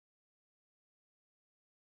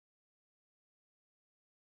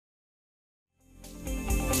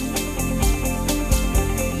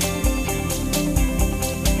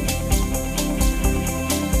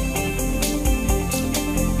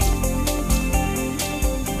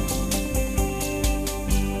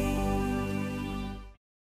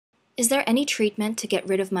Is there any treatment to get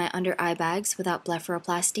rid of my under eye bags without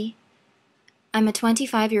blepharoplasty? I'm a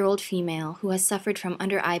 25-year-old female who has suffered from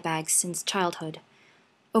under eye bags since childhood.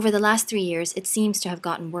 Over the last 3 years, it seems to have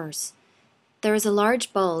gotten worse. There is a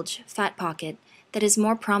large bulge, fat pocket, that is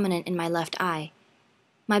more prominent in my left eye.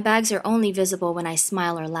 My bags are only visible when I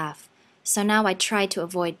smile or laugh, so now I try to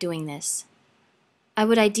avoid doing this. I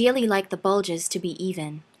would ideally like the bulges to be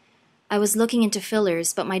even. I was looking into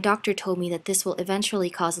fillers, but my doctor told me that this will eventually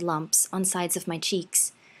cause lumps on sides of my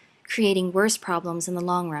cheeks, creating worse problems in the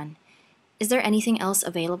long run. Is there anything else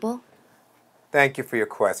available? Thank you for your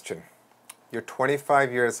question. You're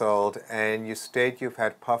 25 years old and you state you've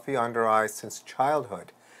had puffy under eyes since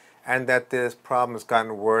childhood and that this problem has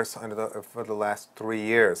gotten worse for the last 3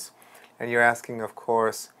 years. And you're asking, of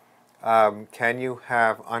course, can you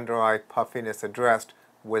have under eye puffiness addressed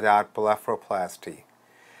without blepharoplasty?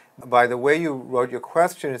 By the way you wrote your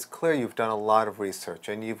question, it's clear you've done a lot of research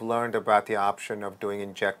and you've learned about the option of doing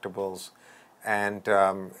injectables and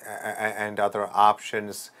other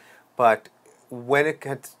options. But when it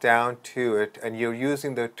gets down to it, and you're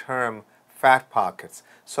using the term fat pockets,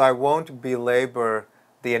 so I won't belabor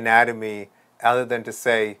the anatomy other than to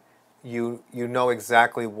say you know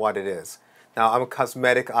exactly what it is. Now, I'm a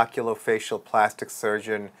cosmetic oculofacial plastic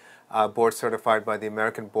surgeon, board certified by the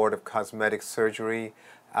American Board of Cosmetic Surgery,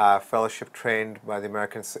 fellowship trained by the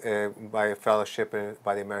American Society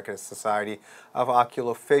of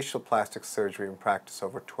Oculofacial Plastic Surgery in practice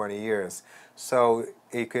over 20 years. So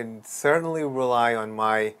you can certainly rely on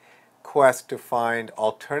my quest to find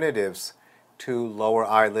alternatives to lower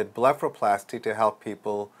eyelid blepharoplasty to help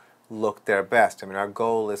people look their best. I mean, our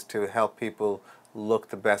goal is to help people look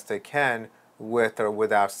the best they can with or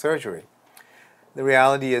without surgery. The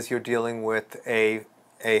reality is you're dealing with a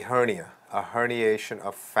hernia, a herniation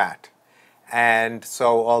of fat. And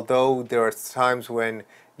so although there are times when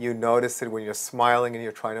you notice it when you're smiling and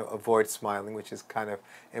you're trying to avoid smiling, which is kind of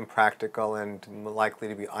impractical and likely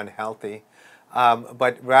to be unhealthy,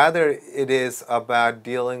 but rather it is about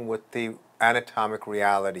dealing with the anatomic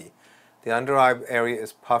reality. The under eye area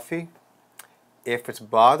is puffy. If it's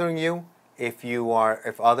bothering you,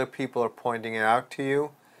 if other people are pointing it out to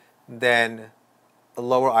you, then a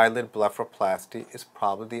lower eyelid blepharoplasty is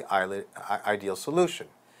probably the ideal solution.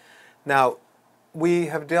 Now, we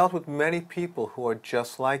have dealt with many people who are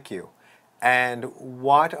just like you. And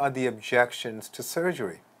what are the objections to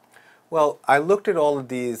surgery? Well, I looked at all of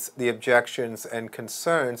the objections and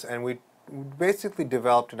concerns, and we basically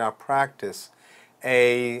developed in our practice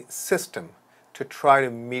a system to try to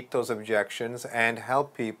meet those objections and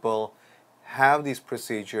help people have these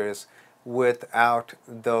procedures without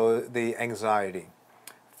the anxiety.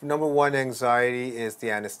 Number one anxiety is the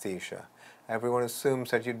anesthesia. Everyone assumes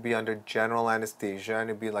that you'd be under general anesthesia and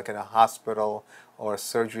it'd be like in a hospital or a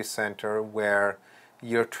surgery center where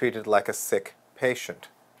you're treated like a sick patient.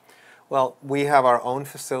 Well, we have our own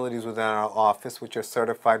facilities within our office which are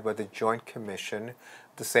certified by the Joint Commission,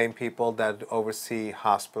 the same people that oversee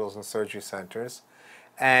hospitals and surgery centers.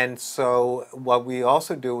 And so what we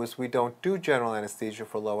also do is we don't do general anesthesia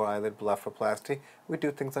for lower eyelid blepharoplasty. We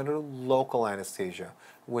do things under local anesthesia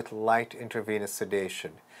with light intravenous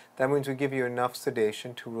sedation. That means we give you enough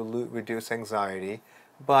sedation to reduce anxiety,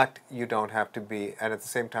 but you don't have to be, and at the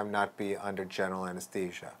same time not be under general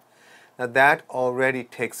anesthesia. Now that already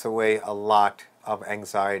takes away a lot of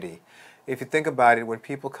anxiety. If you think about it, when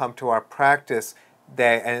people come to our practice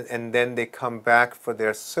and then they come back for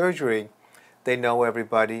their surgery, they know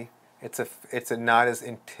everybody. It's not as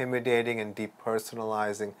intimidating and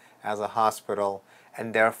depersonalizing as a hospital,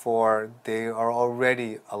 and therefore they are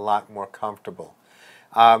already a lot more comfortable.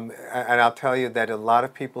 And I'll tell you that a lot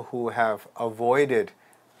of people who have avoided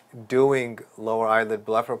doing lower eyelid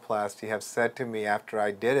blepharoplasty have said to me after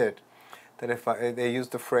I did it that they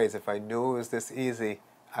used the phrase, if I knew it was this easy,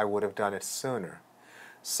 I would have done it sooner.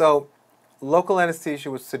 So local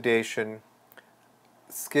anesthesia with sedation,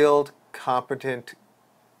 skilled, competent,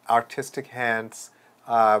 artistic hands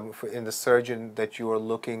in the surgeon that you are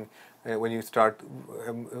looking when you start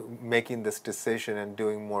making this decision and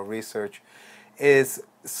doing more research, is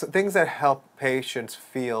things that help patients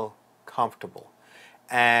feel comfortable.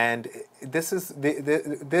 And this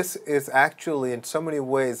is actually in so many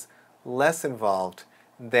ways less involved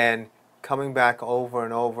than coming back over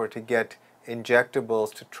and over to get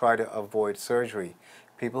injectables to try to avoid surgery.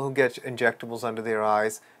 People who get injectables under their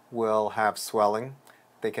eyes will have swelling,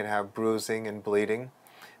 they can have bruising and bleeding.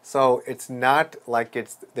 So it's not like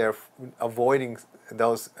they're avoiding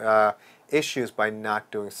those issues by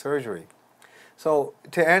not doing surgery. So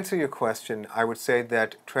to answer your question, I would say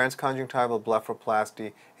that transconjunctival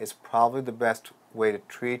blepharoplasty is probably the best way to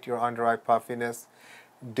treat your under-eye puffiness.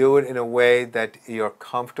 Do it in a way that you're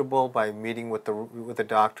comfortable by meeting with the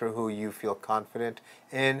doctor who you feel confident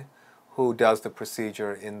in, who does the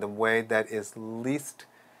procedure in the way that is least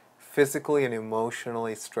physically and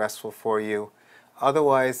emotionally stressful for you.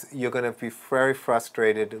 Otherwise, you're going to be very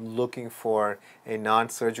frustrated looking for a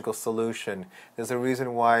non-surgical solution. There's a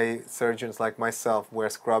reason why surgeons like myself wear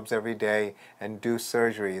scrubs every day and do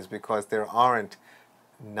surgeries, because there aren't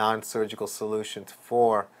non-surgical solutions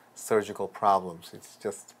for surgical problems. It's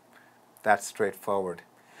just that straightforward.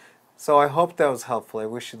 So I hope that was helpful. I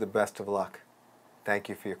wish you the best of luck. Thank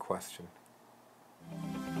you for your question.